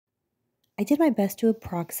I did my best to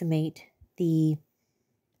approximate the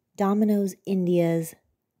Domino's India's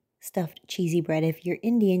stuffed cheesy bread. If you're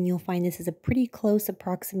Indian, you'll find this is a pretty close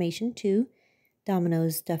approximation to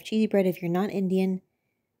Domino's stuffed cheesy bread. If you're not Indian,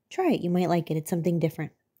 try it. You might like it. It's something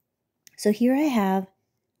different. So here I have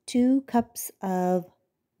 2 cups of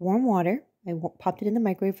warm water. I popped it in the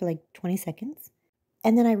microwave for like 20 seconds.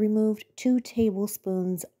 And then I removed 2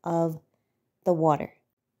 tablespoons of the water.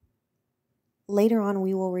 Later on,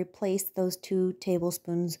 we will replace those 2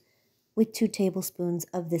 tablespoons with 2 tablespoons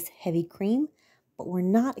of this heavy cream, but we're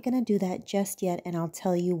not going to do that just yet, and I'll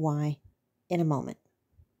tell you why in a moment.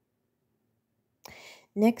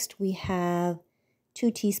 Next, we have 2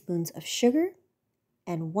 teaspoons of sugar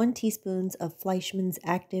and 1 teaspoon of Fleischmann's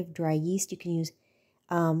Active Dry Yeast. You can use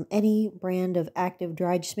any brand of Active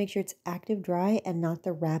Dry. Just make sure it's Active Dry and not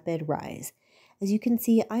the Rapid Rise. As you can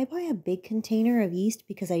see, I buy a big container of yeast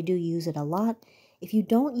because I do use it a lot. If you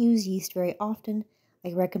don't use yeast very often,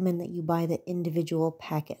 I recommend that you buy the individual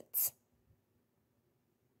packets.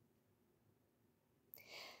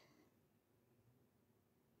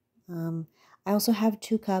 I also have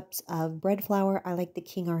 2 cups of bread flour. I like the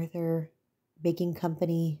King Arthur Baking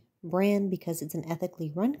Company brand because it's an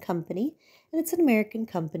ethically run company and it's an American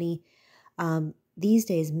company. These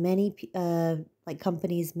days, many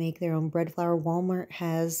companies make their own bread flour. Walmart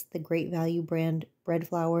has the Great Value brand bread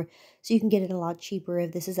flour, so you can get it a lot cheaper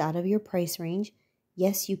if this is out of your price range.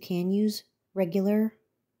 Yes, you can use regular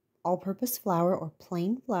all-purpose flour or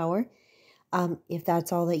plain flour if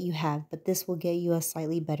that's all that you have, but this will get you a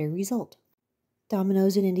slightly better result.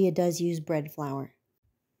 Domino's in India does use bread flour.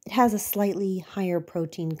 It has a slightly higher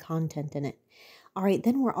protein content in it. All right,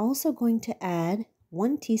 then we're also going to add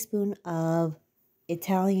 1 teaspoon of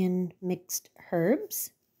Italian mixed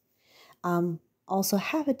herbs, also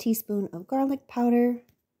half a teaspoon of garlic powder,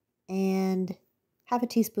 and half a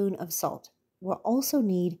teaspoon of salt. We'll also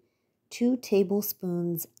need 2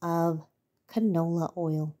 tablespoons of canola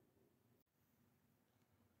oil.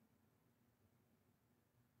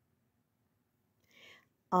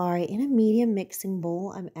 All right, in a medium mixing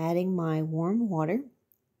bowl, I'm adding my warm water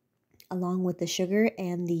along with the sugar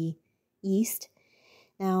and the yeast.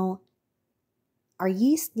 Now, our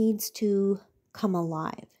yeast needs to come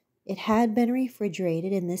alive. It had been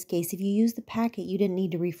refrigerated. In this case, if you use the packet, you didn't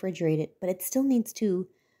need to refrigerate it, but it still needs to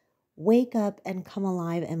wake up and come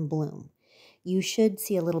alive and bloom. You should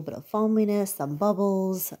see a little bit of foaminess, some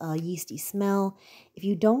bubbles, a yeasty smell. If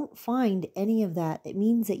you don't find any of that, it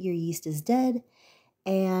means that your yeast is dead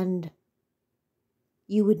and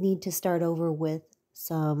you would need to start over with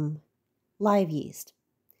some live yeast.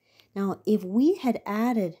 Now, if we had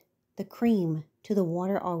added the cream to the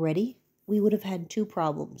water already, we would have had 2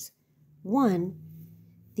 problems. One,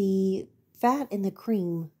 the fat in the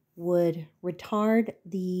cream would retard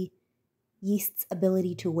the yeast's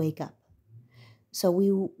ability to wake up. So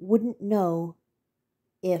we wouldn't know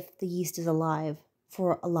if the yeast is alive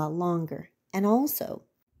for a lot longer. And also,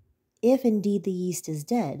 if indeed the yeast is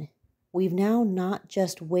dead, we've now not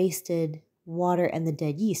just wasted water and the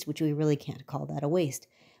dead yeast, which we really can't call that a waste,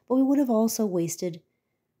 but we would have also wasted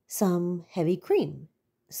some heavy cream.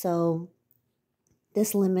 So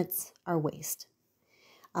this limits our waste.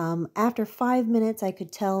 After 5 minutes, I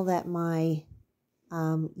could tell that my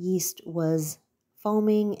yeast was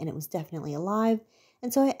foaming and it was definitely alive.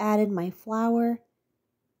 And so I added my flour,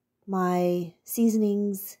 my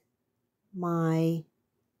seasonings, my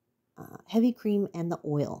heavy cream, and the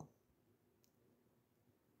oil.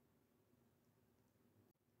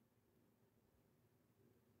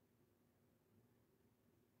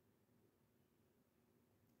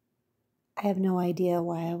 I have no idea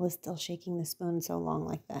why I was still shaking the spoon so long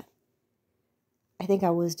like that. I think I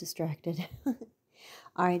was distracted.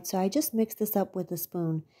 All right, so I just mixed this up with a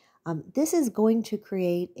spoon. This is going to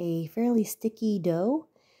create a fairly sticky dough,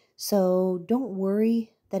 so don't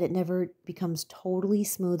worry that it never becomes totally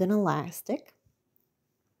smooth and elastic.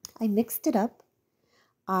 I mixed it up.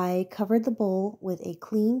 I covered the bowl with a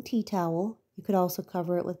clean tea towel. You could also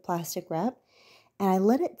cover it with plastic wrap. And I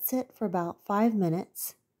let it sit for about 5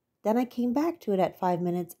 minutes. Then I came back to it at 5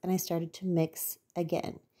 minutes and I started to mix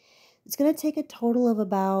again. It's going to take a total of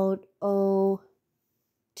about, 2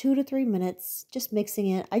 to 3 minutes just mixing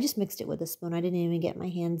it. I just mixed it with a spoon. I didn't even get my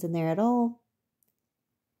hands in there at all.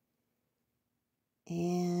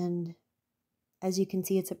 And as you can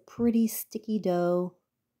see, it's a pretty sticky dough.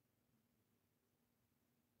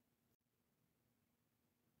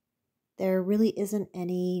 There really isn't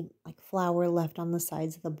any flour left on the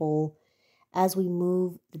sides of the bowl. As we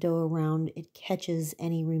move the dough around, it catches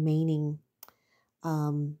any remaining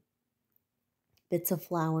bits of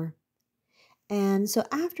flour. And so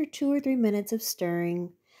after 2 or 3 minutes of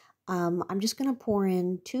stirring, I'm just going to pour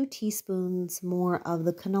in 2 teaspoons more of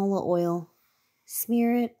the canola oil,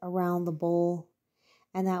 smear it around the bowl,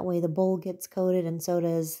 and that way the bowl gets coated and so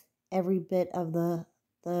does every bit of the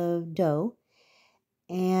dough.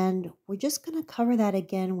 And we're just going to cover that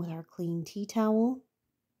again with our clean tea towel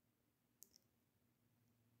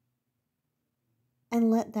and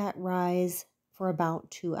let that rise for about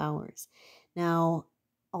 2 hours. Now,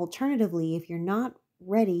 alternatively, if you're not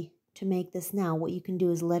ready to make this now, what you can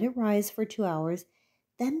do is let it rise for 2 hours,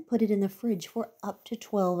 then put it in the fridge for up to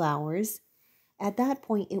 12 hours. At that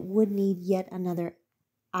point, it would need yet another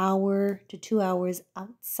hour to 2 hours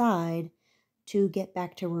outside to get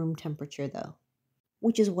back to room temperature, though,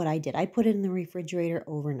 which is what I did. I put it in the refrigerator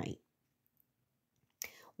overnight.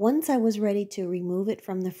 Once I was ready to remove it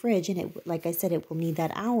from the fridge, and it, like I said, it will need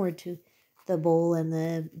that hour to the bowl and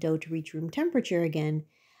the dough to reach room temperature again,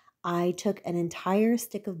 I took an entire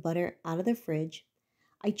stick of butter out of the fridge.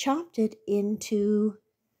 I chopped it into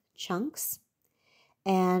chunks,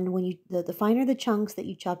 and when the finer the chunks that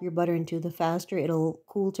you chop your butter into, the faster it'll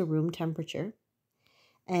cool to room temperature,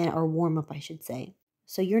 or warm up, I should say.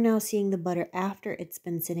 So you're now seeing the butter after it's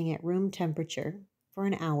been sitting at room temperature for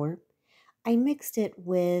an hour. I mixed it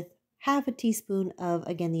with half a teaspoon of,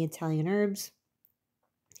 again, the Italian herbs,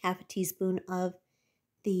 half a teaspoon of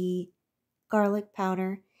the garlic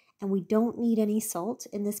powder, and we don't need any salt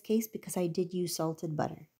in this case because I did use salted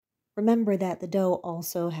butter. Remember that the dough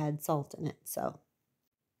also had salt in it, so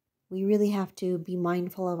we really have to be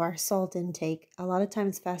mindful of our salt intake. A lot of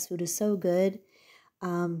times fast food is so good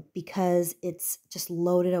because it's just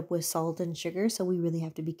loaded up with salt and sugar, so we really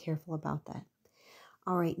have to be careful about that.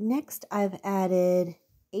 All right, next I've added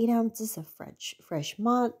 8 ounces of fresh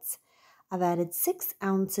mozz. I've added 6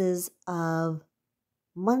 ounces of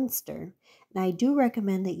Munster, and I do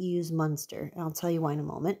recommend that you use Munster, and I'll tell you why in a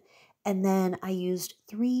moment. And then I used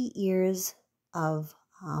 3 ears of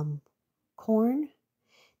corn.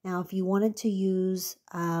 Now, if you wanted to use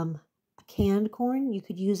a canned corn, you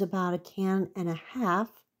could use about 1.5 cans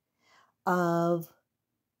of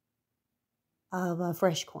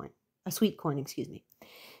fresh corn, sweet corn, excuse me.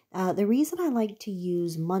 The reason I like to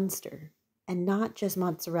use Munster and not just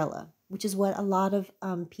mozzarella, which is what a lot of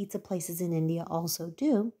pizza places in India also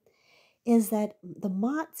do, is that the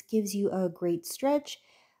mozz gives you a great stretch,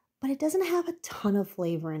 but it doesn't have a ton of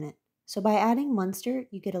flavor in it. So by adding Munster,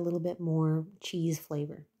 you get a little bit more cheese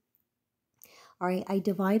flavor. All right, I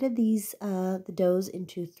divided the doughs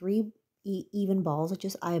into 3 even balls. I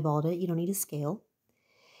just eyeballed it. You don't need a scale.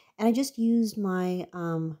 And I just used my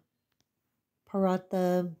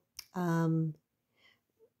paratha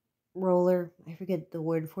roller. I forget the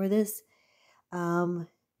word for this. And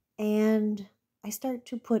I start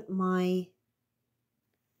to put my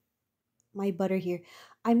butter here.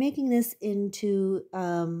 I'm making this into,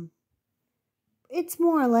 it's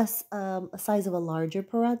more or less a size of a larger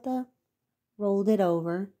paratha. Rolled it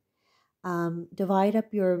over. Divide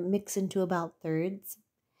up your mix into about thirds.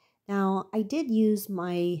 Now, I did use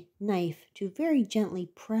my knife to very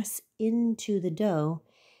gently press into the dough,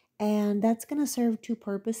 and that's going to serve 2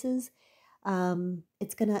 purposes.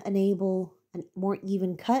 It's going to enable a more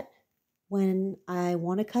even cut when I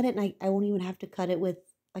want to cut it, and I won't even have to cut it with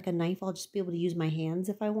like a knife. I'll just be able to use my hands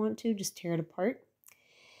if I want to, just tear it apart.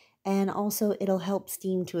 And also, it'll help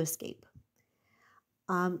steam to escape.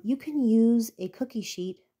 You can use a cookie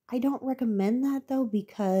sheet. I don't recommend that though,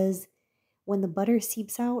 because when the butter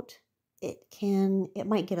seeps out, it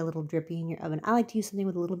might get a little drippy in your oven. I like to use something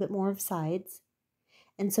with a little bit more of sides.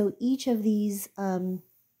 And so each of these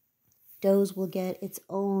doughs will get its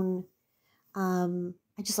own,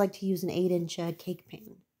 I just like to use an 8-inch cake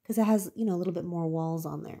pan because it has, a little bit more walls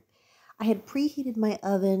on there. I had preheated my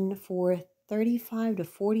oven for 35 to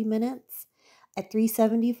 40 minutes at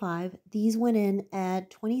 375. These went in at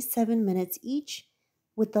 27 minutes each,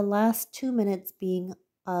 with the last 2 minutes being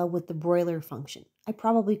with the broiler function. I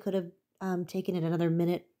probably could have taken it another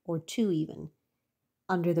minute or 2 even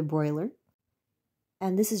under the broiler.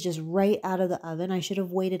 And this is just right out of the oven. I should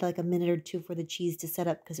have waited like a minute or 2 for the cheese to set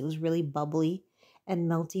up because it was really bubbly and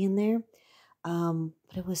melty in there.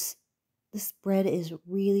 But this bread is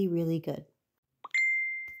really, really good.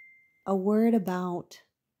 A word about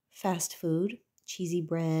fast food, cheesy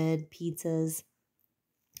bread, pizzas.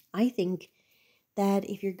 I think that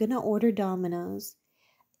if you're going to order Domino's,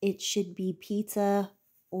 it should be pizza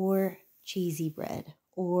or cheesy bread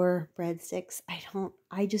or breadsticks.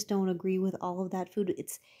 I just don't agree with all of that food.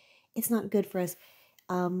 It's not good for us.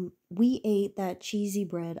 We ate that cheesy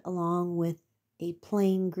bread along with a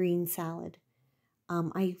plain green salad.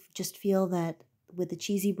 I just feel that with the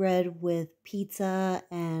cheesy bread with pizza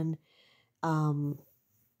and um,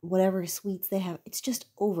 whatever sweets they have. It's just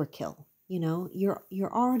overkill. You're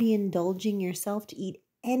already indulging yourself to eat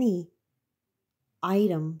any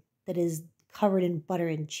item that is covered in butter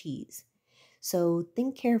and cheese. So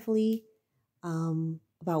think carefully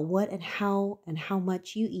about what and how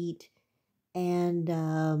much you eat. And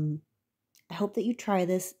I hope that you try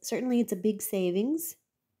this. Certainly, it's a big savings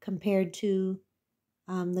compared to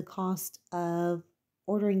the cost of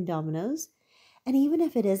ordering Domino's. And even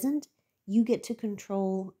if it isn't, you get to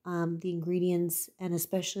control the ingredients and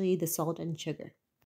especially the salt and sugar.